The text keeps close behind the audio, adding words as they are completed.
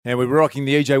And we're rocking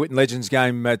the EJ Whitten Legends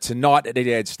game tonight at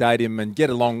Etihad Stadium, and get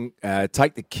along,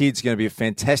 take the kids. Going to be a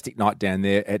fantastic night down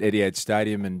there at Etihad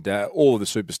Stadium, and all of the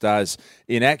superstars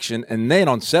in action. And then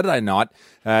on Saturday night,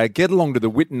 get along to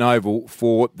the Whitten Oval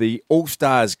for the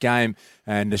All-Stars game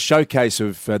and a showcase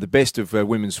of the best of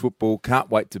women's football.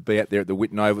 Can't wait to be out there at the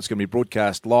Whitten Oval. It's going to be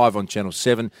broadcast live on Channel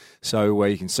 7, so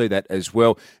you can see that as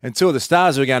well. And two of the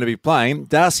stars who are going to be playing,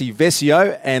 Darcy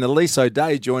Vescio and Elise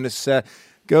O'Day, join us.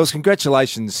 Girls,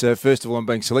 congratulations, first of all, on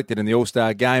being selected in the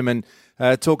All-Star game, and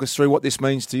talk us through what this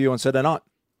means to you on Saturday night.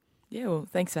 Yeah, well,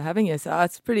 thanks for having us.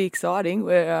 It's pretty exciting.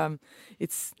 We're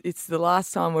it's the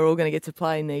last time we're all going to get to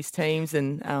play in these teams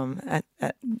and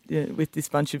with this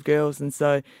bunch of girls, and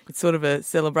so it's sort of a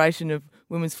celebration of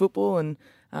women's football, and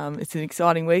it's an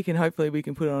exciting week, and hopefully we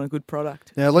can put on a good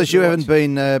product. Now, Liz, you haven't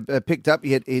been picked up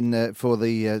yet for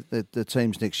the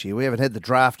teams next year. We haven't had the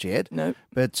draft yet. No.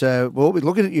 But we'll be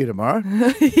looking at you tomorrow.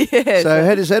 Yeah. So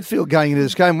how does that feel going into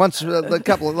this game? Once the last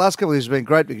couple of years have been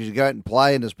great because you go out and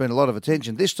play, and there's been a lot of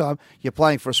attention. This time you're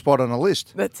playing for a spot on a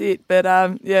list. That's it. But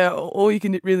all you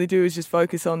can really do is just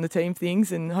focus on the team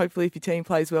things, and hopefully if your team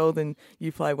plays well, then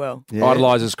you play well. Yeah.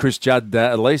 Idolises Chris Judd,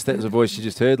 at least. That was a voice you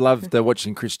just heard. Loved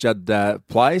watching Chris Judd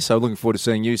play. So looking forward to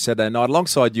seeing you Saturday night.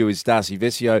 Alongside you is Darcy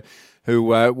Vescio, who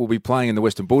will be playing in the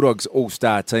Western Bulldogs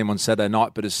All-Star team on Saturday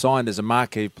night, but is signed as a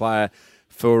marquee player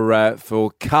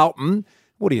for Carlton.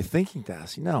 What are you thinking,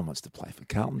 Darcy? No one wants to play for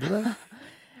Carlton, do they?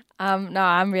 No,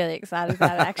 I'm really excited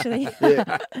about it, actually.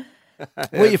 Where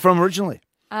are you from originally?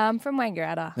 From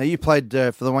Wangaratta. Now, you played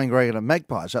for the Wangaratta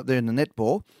Magpies up there in the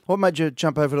netball. What made you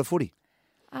jump over to footy?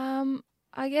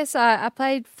 I guess I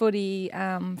played footy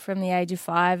from the age of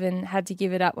 5 and had to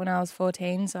give it up when I was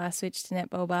 14, so I switched to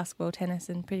netball, basketball, tennis,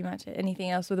 and pretty much anything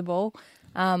else with a ball.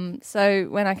 So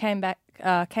when I came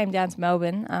down to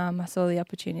Melbourne, I saw the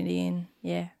opportunity, and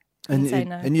couldn't say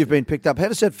no. And you've been picked up. How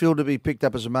does that feel to be picked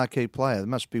up as a marquee player? It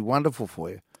must be wonderful for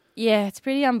you. Yeah, it's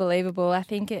pretty unbelievable. I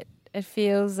think it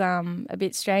feels a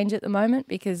bit strange at the moment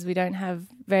because we don't have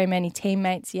very many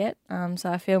teammates yet. So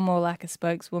I feel more like a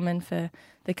spokeswoman for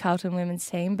the Carlton women's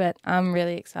team, but I'm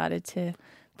really excited to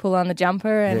pull on the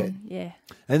jumper and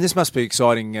And this must be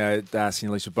exciting, Darcy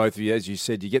and Lisa, both of you. As you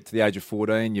said, you get to the age of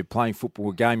 14, you're playing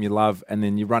football, a game you love, and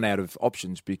then you run out of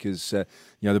options because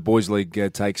the boys'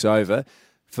 league takes over.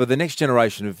 For the next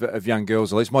generation of young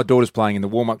girls, at least, my daughter's playing in the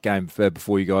warm-up game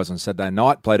before you guys on Saturday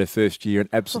night, played her first year and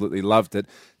absolutely loved it.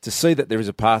 To see that there is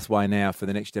a pathway now for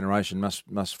the next generation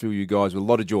must fill you guys with a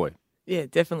lot of joy. Yeah,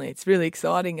 definitely. It's really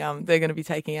exciting. They're going to be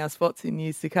taking our spots in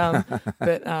years to come.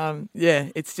 But,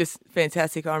 it's just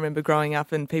fantastic. I remember growing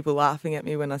up and people laughing at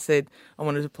me when I said I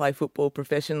wanted to play football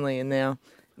professionally, and now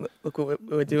look what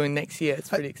we're doing next year. It's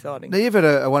pretty exciting. Now, you've had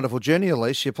a wonderful journey,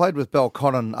 Elise. You played with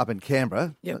Belconnen up in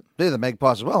Canberra. Yep. They're the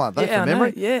Magpies as well, aren't they, from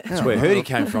memory? Yeah. That's where Hurdy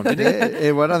came from, didn't he?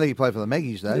 Yeah, well, I don't think he played for the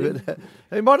Maggies, though. But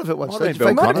he might have at one stage. He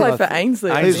might have played for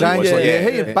Ainsley. He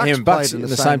and Bucks, He and Bucks in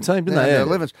the same team, didn't they? Yeah.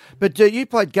 11s. But you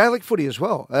played Gaelic footy as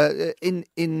well. Were you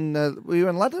in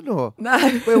London or? No.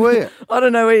 Where were you? I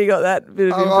don't know where you got that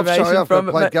bit of information I've from.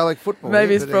 played Gaelic football.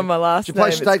 Maybe it's from my last name.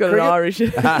 It's got an Irish.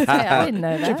 Yeah, I didn't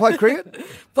know that. Did you play cricket?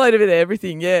 Played a bit of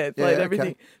everything, Played okay.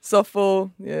 everything.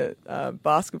 Softball,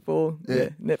 basketball,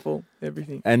 netball,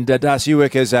 everything. And Darcy, you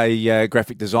work as a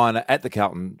graphic designer at the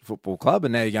Carlton Football Club,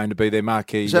 and now you're going to be their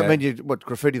marquee. Does that mean you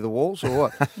graffiti the walls or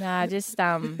what? Nah, just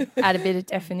add a bit of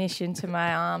definition to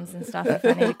my arms and stuff if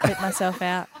I need to clip myself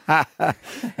out.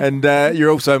 And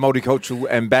you're also a multicultural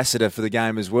ambassador for the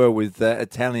game as well, with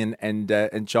Italian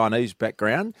and Chinese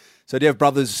background. So do you have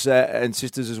brothers and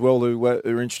sisters as well who are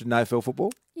interested in AFL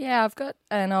football? Yeah, I've got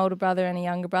an older brother and a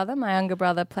younger brother. My younger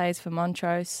brother plays for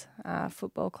Montrose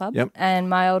Football Club, and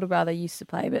my older brother used to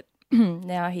play, but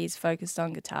now he's focused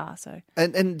on guitar. So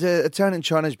and Italian and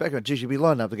Chinese background. Geez, you'd be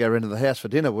lining up to go around to the house for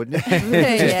dinner, wouldn't you?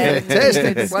 yeah,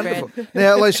 Fantastic, wonderful.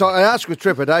 Now, Lisa, I ask with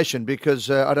trepidation because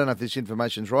I don't know if this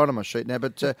information's right on my sheet now,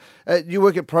 but you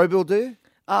work at ProBuild, do you?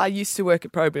 I used to work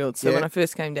at ProBuild, so when I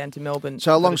first came down to Melbourne.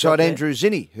 So alongside Andrew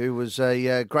Zinni, who was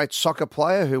a great soccer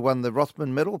player who won the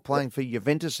Rothman medal playing for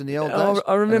Juventus in the old days.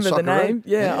 I remember the name.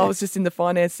 Yeah, I was just in the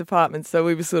finance department, so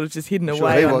we were sort of just hidden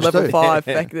away on level 5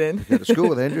 back then. Go to school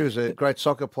with Andrew. He was a great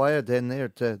soccer player down there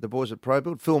at the boys at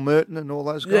ProBuild. Phil Merton and all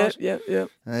those guys. Yeah.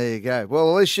 There you go. Well,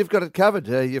 at least you've got it covered.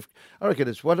 I reckon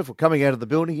it's wonderful coming out of the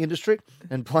building industry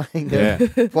and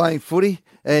playing footy.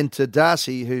 And to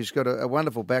Darcy, who's got a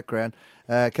wonderful background,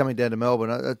 coming down to Melbourne.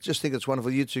 I just think it's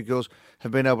wonderful. You two girls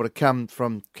have been able to come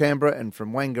from Canberra and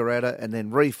from Wangaratta and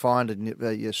then re-find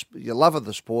your love of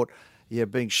the sport. You're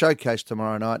being showcased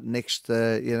tomorrow night. Next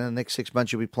 6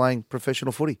 months, you'll be playing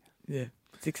professional footy. Yeah.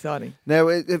 it's exciting. Now,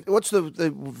 what's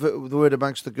the word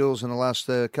amongst the girls in the last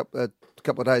couple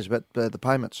of days about the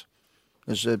payments?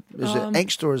 Is it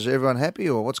angst, or is everyone happy,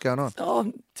 or what's going on?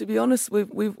 Oh, to be honest,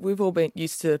 we've all been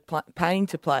used to paying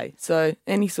to play, so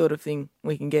any sort of thing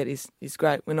we can get is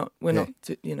great. We're not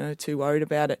too worried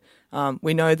about it.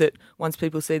 We know that once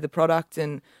people see the product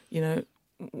and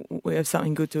we have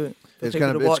something good to watch. It's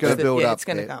going to build up. It's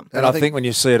going to come. And I think when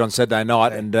you see it on Saturday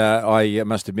night, and I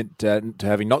must admit to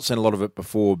having not seen a lot of it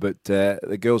before, but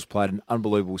the girls played an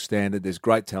unbelievable standard. There's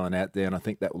great talent out there, and I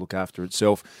think that will look after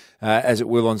itself, as it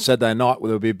will on Saturday night, where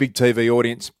there'll be a big TV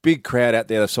audience, big crowd out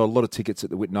there. They sold a lot of tickets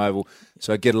at the Whitten Oval,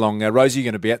 so get along. Rosie, you're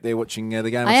going to be out there watching the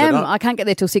game on Saturday night? I can't get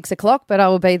there till 6 o'clock, but I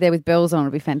will be there with bells on.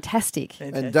 It'll be fantastic.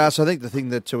 And Darcy, I think the thing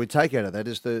that we take out of that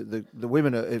is the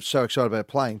women are so excited about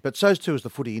playing, but so too is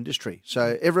the footy industry.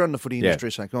 So everyone in the footy industry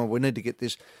is saying, come on, we need to get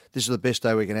this. This is the best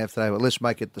day we can have today. Well, let's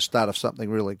make it the start of something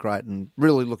really great, and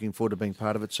really looking forward to being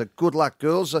part of it. So good luck,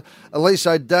 girls. Elise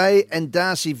O'Day and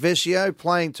Darcy Vescio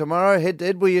playing tomorrow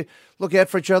head-to-head. Will you look out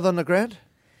for each other on the ground?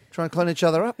 Try and clean each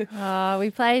other up? We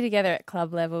play together at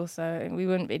club level, so we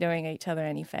wouldn't be doing each other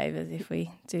any favours if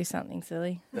we do something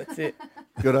silly. That's it.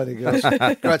 Good on you, girls.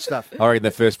 Great stuff. I reckon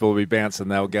the first ball will be bouncing.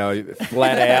 They'll go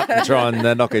flat out and try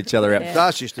and knock each other out. Yeah.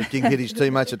 Darcy used to hit his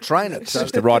teammates at train it. It's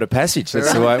just a rite of passage.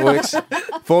 That's the way it works.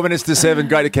 4 minutes to 7.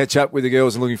 Great to catch up with the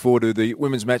girls, and looking forward to the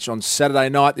women's match on Saturday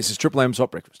night. This is Triple M's Hot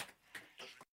Breakfast.